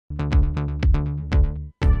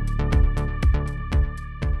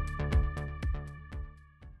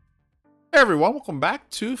everyone, welcome back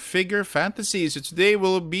to Figure Fantasy. So today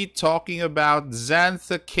we'll be talking about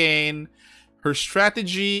Xantha Kaine, her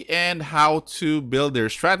strategy, and how to build her.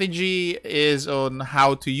 Strategy is on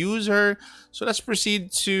how to use her. So let's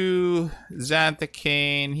proceed to Xantha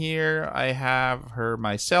Kaine here. I have her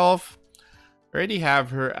myself. Already have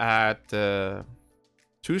her at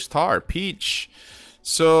 2-star, Peach.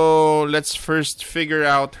 So let's first figure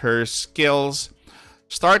out her skills.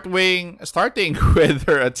 Starting with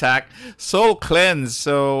her attack, Soul Cleanse.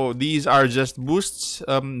 So these are just boosts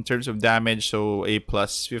in terms of damage. So a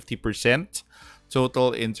plus 50%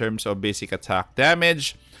 total in terms of basic attack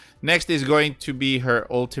damage. Next is going to be her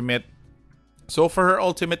ultimate. So for her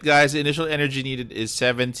ultimate, guys, the initial energy needed is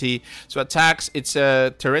 70. So attacks, it's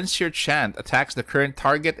a Terensier Chant. Attacks the current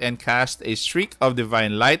target and cast a streak of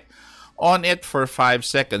Divine Light on it for 5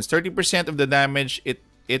 seconds. 30% of the damage it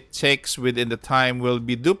takes within the time will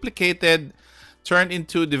be duplicated, turned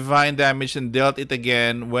into divine damage, and dealt it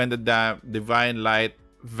again when the divine light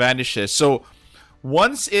vanishes. So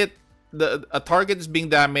once a target is being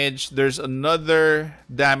damaged, there's another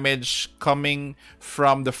damage coming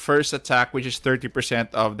from the first attack, which is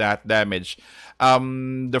 30% of that damage.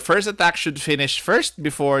 The first attack should finish first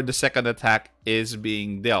before the second attack is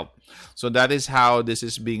being dealt. So that is how this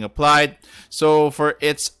is being applied. So for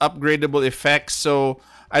its upgradable effects, so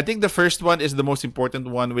I think the first one is the most important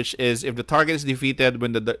one, which is if the target is defeated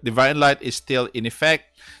when the Divine Light is still in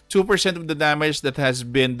effect, 2% of the damage that has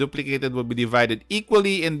been duplicated will be divided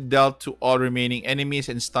equally and dealt to all remaining enemies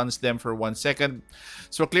and stuns them for 1 second.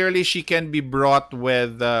 So clearly she can be brought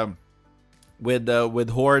with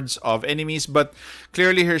hordes of enemies, but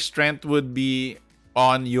clearly her strength would be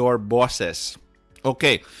on your bosses.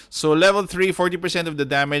 Okay, so level 3, 40% of the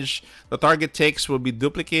damage the target takes will be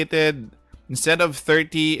duplicated instead of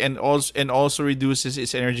 30, and also reduces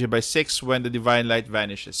its energy by 6 when the divine light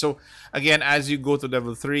vanishes. So again, as you go to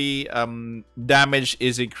level 3, damage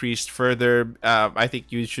is increased further. I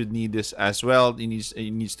think you should need this as well. It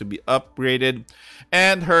needs to be upgraded.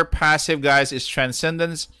 And her passive, guys, is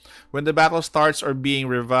Transcendence. When the battle starts or being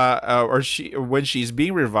revived, when she's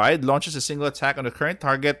being revived, launches a single attack on the current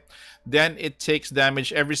target. Then it takes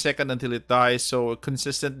damage every second until it dies. So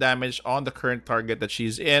consistent damage on the current target that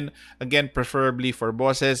she's in. Again, preferably for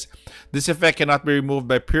bosses. This effect cannot be removed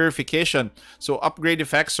by purification. So upgrade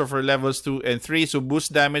effects. So for levels 2 and 3. So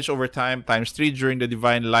boost damage over time times 3 during the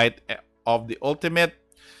divine light of the ultimate.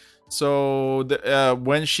 So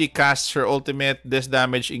when she casts her ultimate, this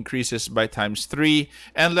damage increases by times 3.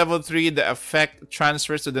 And level 3, the effect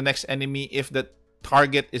transfers to the next enemy if the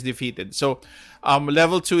target is defeated. So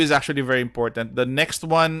level 2 is actually very important. The next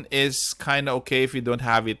one is kind of okay if you don't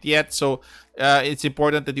have it yet. So it's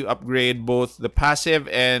important that you upgrade both the passive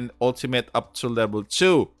and ultimate up to level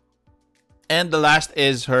 2. And the last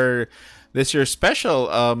is your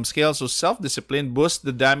special skill. So self-discipline boosts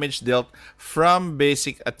the damage dealt from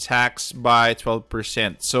basic attacks by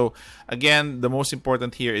 12%. So again, the most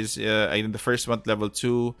important here is in the first one, level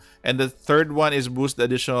 2. And the third one is boost the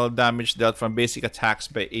additional damage dealt from basic attacks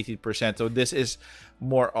by 18%. So this is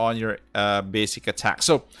more on your basic attack.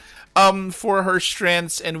 So for her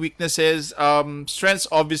strengths and weaknesses, strengths,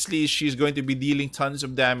 obviously she's going to be dealing tons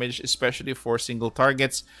of damage, especially for single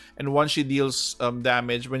targets. And once she deals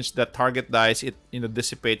damage, when that target dies, it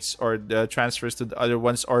dissipates or transfers to the other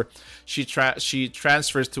ones, or she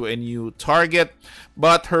transfers to a new target.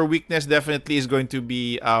 But her weakness definitely is going to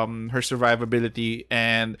be her survivability,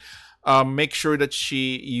 and make sure that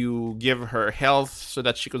you give her health so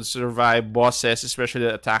that she can survive bosses, especially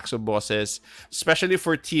the attacks of bosses. Especially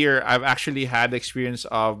for tier, I've actually had the experience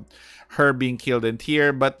of her being killed in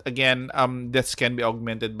tier, but again, this can be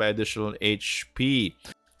augmented by additional HP.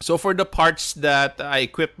 So for the parts that I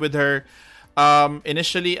equipped with her,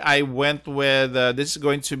 initially I went with this is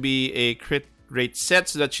going to be a crit rate set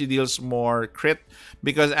so that she deals more crit,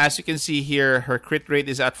 because as you can see here, her crit rate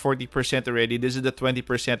is at 40% already. This is the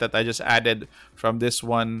 20% that I just added from this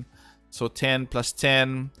one. So 10 plus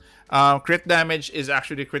 10. Crit damage is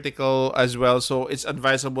actually critical as well, so it's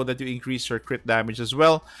advisable that you increase her crit damage as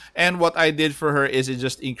well. And what I did for her is it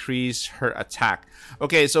just increase her attack.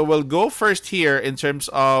 Okay, so we'll go first here in terms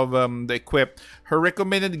of the equip. Her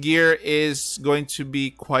recommended gear is going to be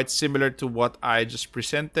quite similar to what I just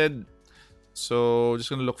presented. So just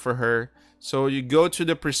gonna look for her. So you go to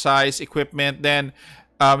the precise equipment, then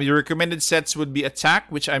your recommended sets would be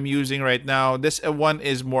attack, which I'm using right now. This one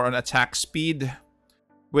is more on attack speed,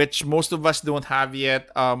 which most of us don't have yet,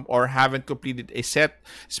 or haven't completed a set,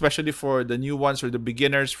 especially for the new ones or the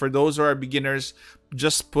beginners. For those who are beginners,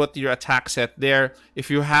 just put your attack set there. If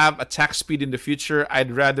you have attack speed in the future,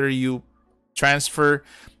 I'd rather you transfer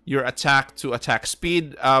your attack to attack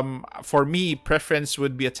speed. For me, preference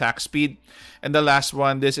would be attack speed. And the last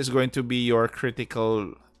one, this is going to be your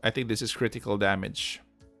critical. I think this is critical damage.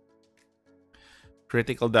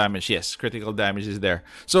 Critical damage, yes, critical damage is there.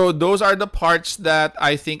 So those are the parts that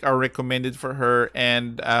I think are recommended for her.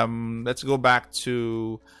 And let's go back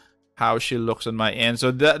to how she looks on my end.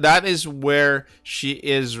 So that is where she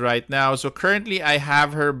is right now. So currently I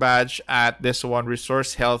have her badge at this one,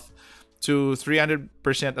 resource health to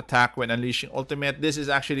 300% attack when unleashing ultimate. This is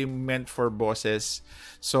actually meant for bosses,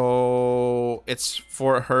 so it's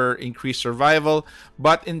for her increased survival.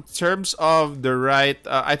 But in terms of the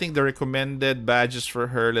I think the recommended badges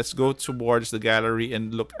for her, let's go towards the gallery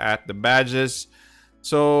and look at the badges.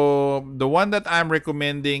 So the one that I'm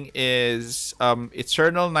recommending is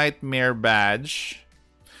Eternal Nightmare badge,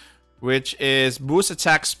 which is boost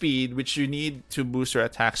attack speed, which you need to boost your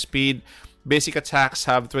attack speed. Basic attacks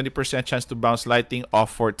have 20% chance to bounce lightning off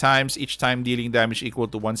 4 times, each time dealing damage equal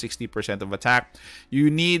to 160% of attack. You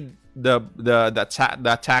need the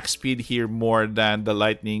attack speed here more than the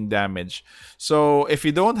lightning damage. So if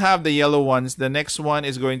you don't have the yellow ones, the next one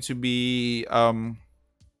is going to be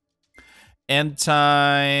End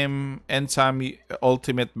Time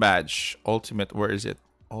Ultimate Badge. Ultimate, where is it?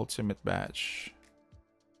 Ultimate Badge.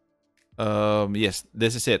 Yes,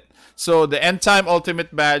 this is it. So the End Time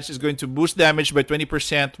Ultimate Badge is going to boost damage by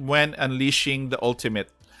 20% when unleashing the ultimate.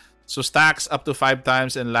 So stacks up to 5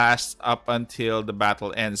 times and lasts up until the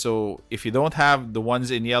battle ends. So if you don't have the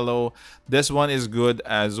ones in yellow, this one is good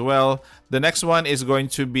as well. The next one is going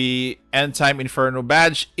to be End Time Inferno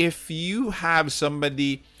Badge. If you have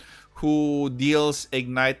somebody who deals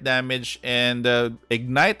ignite damage, and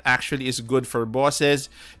ignite actually is good for bosses.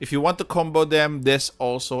 If you want to combo them, this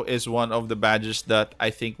also is one of the badges that I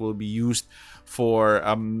think will be used for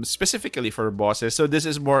specifically for bosses. So this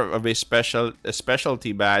is more of a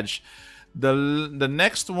specialty badge. The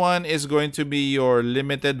next one is going to be your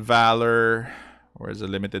Limited Valor. Where is the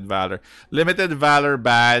Limited Valor? Limited Valor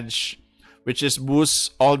badge, which is boosts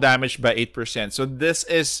all damage by 8%. So this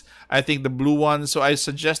is, I think, the blue one. So I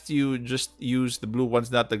suggest you just use the blue ones,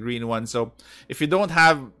 not the green ones. So if you don't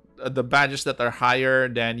have the badges that are higher,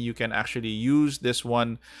 then you can actually use this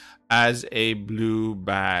one as a blue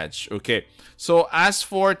badge. Okay. So as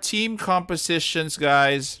for team compositions,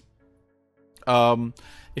 guys,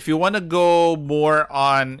 if you want to go more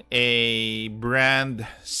on a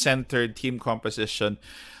brand-centered team composition,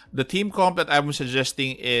 the team comp that I'm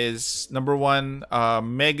suggesting is number 1,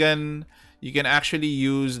 Megan. You can actually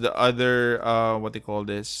use the other, what they call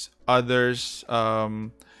this, others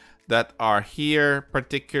that are here.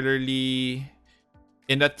 Particularly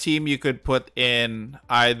in that team, you could put in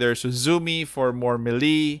either Suzumi for more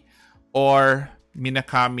melee or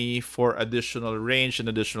Minakami for additional range and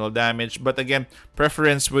additional damage. But again,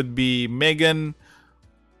 preference would be Megan.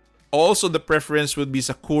 Also, the preference would be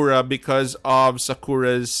Sakura because of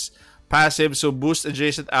Sakura's passive. So boost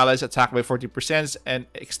adjacent allies attack by 40% and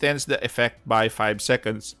extends the effect by 5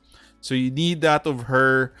 seconds. So you need that of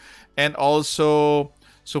her. And also,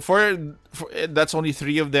 so for that's only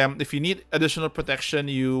 3 of them. If you need additional protection,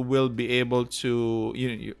 you will be able to,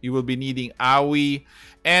 you will be needing Aoi.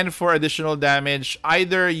 And for additional damage,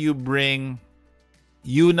 either you bring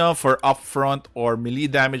Yuna for upfront or melee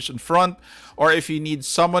damage in front, or if you need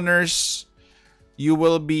summoners, you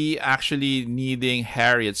will be actually needing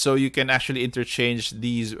Harriet. So you can actually interchange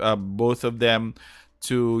these both of them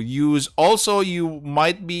to use. Also, you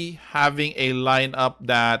might be having a lineup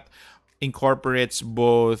that incorporates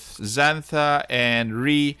both Xantha and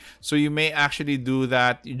Ri. So you may actually do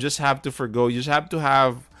that. You just have to forgo. You just have to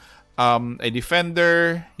have a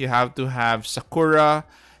defender. You have to have Sakura.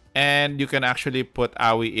 And you can actually put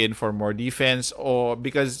Aoi in for more defense, or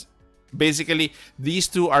because basically these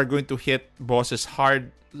two are going to hit bosses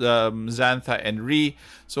hard, Xantha and Ri.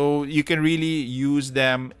 So you can really use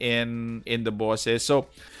them in the bosses. So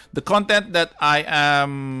the content that I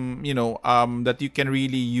am, that you can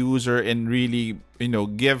really use her and really,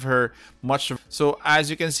 give her much. So as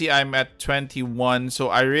you can see, I'm at 21. So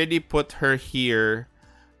I already put her here.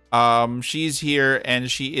 She's here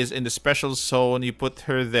and she is in the special zone. You put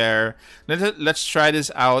her there. Let's try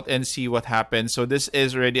this out and see what happens. So this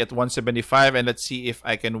is already at 175, and let's see if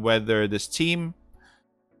I can weather this team.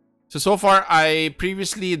 So far I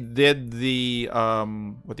previously did the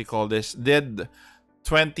did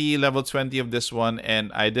 20 level 20 of this one,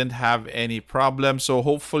 and I didn't have any problem. So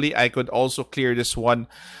hopefully I could also clear this one,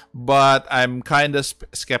 but I'm kind of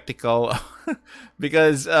skeptical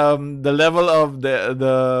because the level of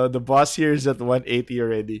the boss here is at 180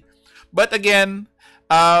 already. But again,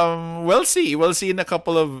 we'll see. We'll see in a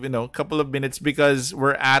couple of couple of minutes because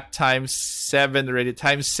we're at times 7 already,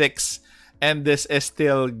 times 6, and this is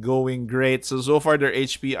still going great. So far their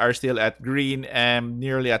HP are still at green and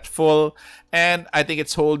nearly at full, and I think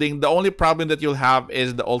it's holding. The only problem that you'll have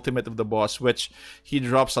is the ultimate of the boss, which he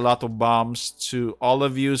drops a lot of bombs to all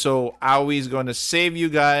of you. So Awie's gonna save you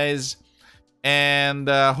guys, and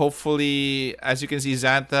hopefully, as you can see,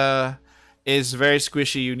 Xantha is very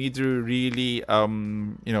squishy. You need to really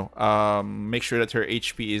make sure that her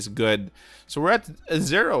HP is good. So we're at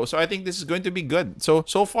 0, so I think this is going to be good. So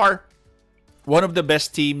far, one of the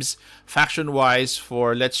best teams faction wise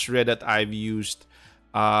for Let's Red that I've used.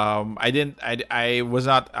 I was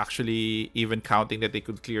not actually even counting that they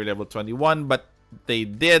could clear level 21, but they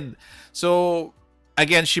did. So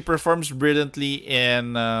again, she performs brilliantly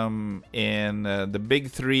in the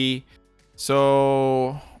big 3.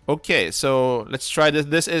 So okay, so let's try this.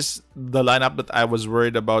 This is the lineup that I was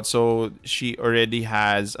worried about. So she already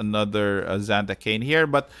has another Xantha Kaine here,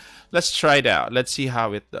 but let's try it out. Let's see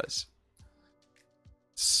how it does.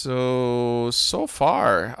 So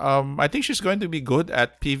far, I think she's going to be good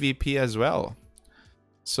at PvP as well.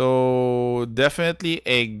 So definitely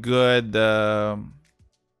a good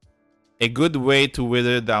way to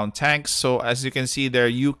wither down tanks. So as you can see there,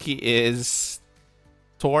 Yuki is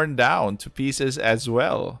torn down to pieces as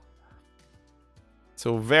well.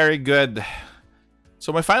 So very good.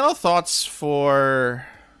 So my final thoughts for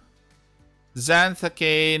Xantha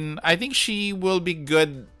Kaine, I think she will be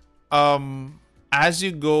good as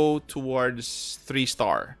you go towards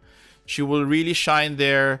 3-star. She will really shine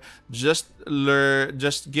there. Just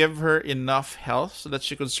give her enough health so that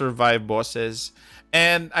she could survive bosses.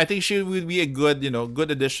 And I think she will be a good,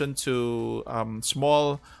 good addition to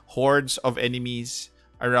small hordes of enemies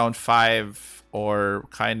around 5 or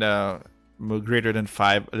kind of greater than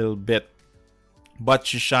 5 a little bit. But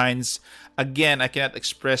she shines. Again, I cannot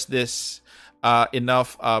express this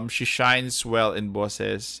enough. She shines well in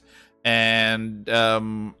bosses. And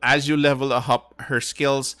as you level up her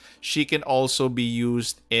skills, she can also be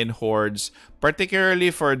used in hordes, particularly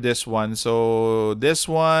for this one. So this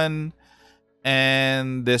one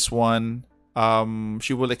and this one,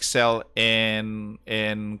 she will excel in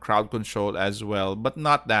crowd control as well, but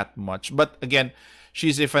not that much. But again,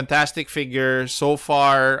 she's a fantastic figure so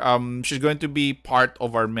far. She's going to be part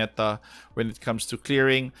of our meta when it comes to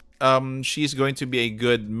clearing. She's going to be a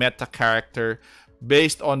good meta character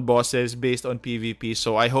based on bosses, based on PvP.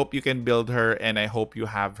 So I hope you can build her, and I hope you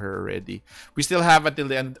have her ready. We still have until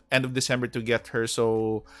the end of December to get her,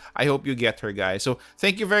 so I hope you get her, guys. So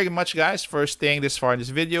thank you very much, guys, for staying this far in this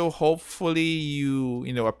video. Hopefully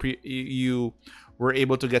you were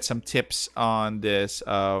able to get some tips on this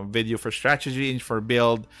video for strategy and for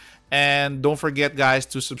build. And don't forget, guys,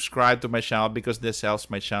 to subscribe to my channel because this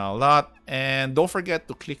helps my channel a lot. And don't forget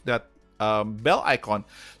to click that bell icon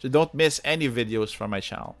so don't miss any videos from my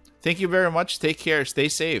channel. Thank you very much. Take care. Stay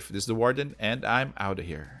safe. This is the Warden, and I'm out of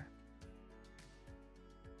here.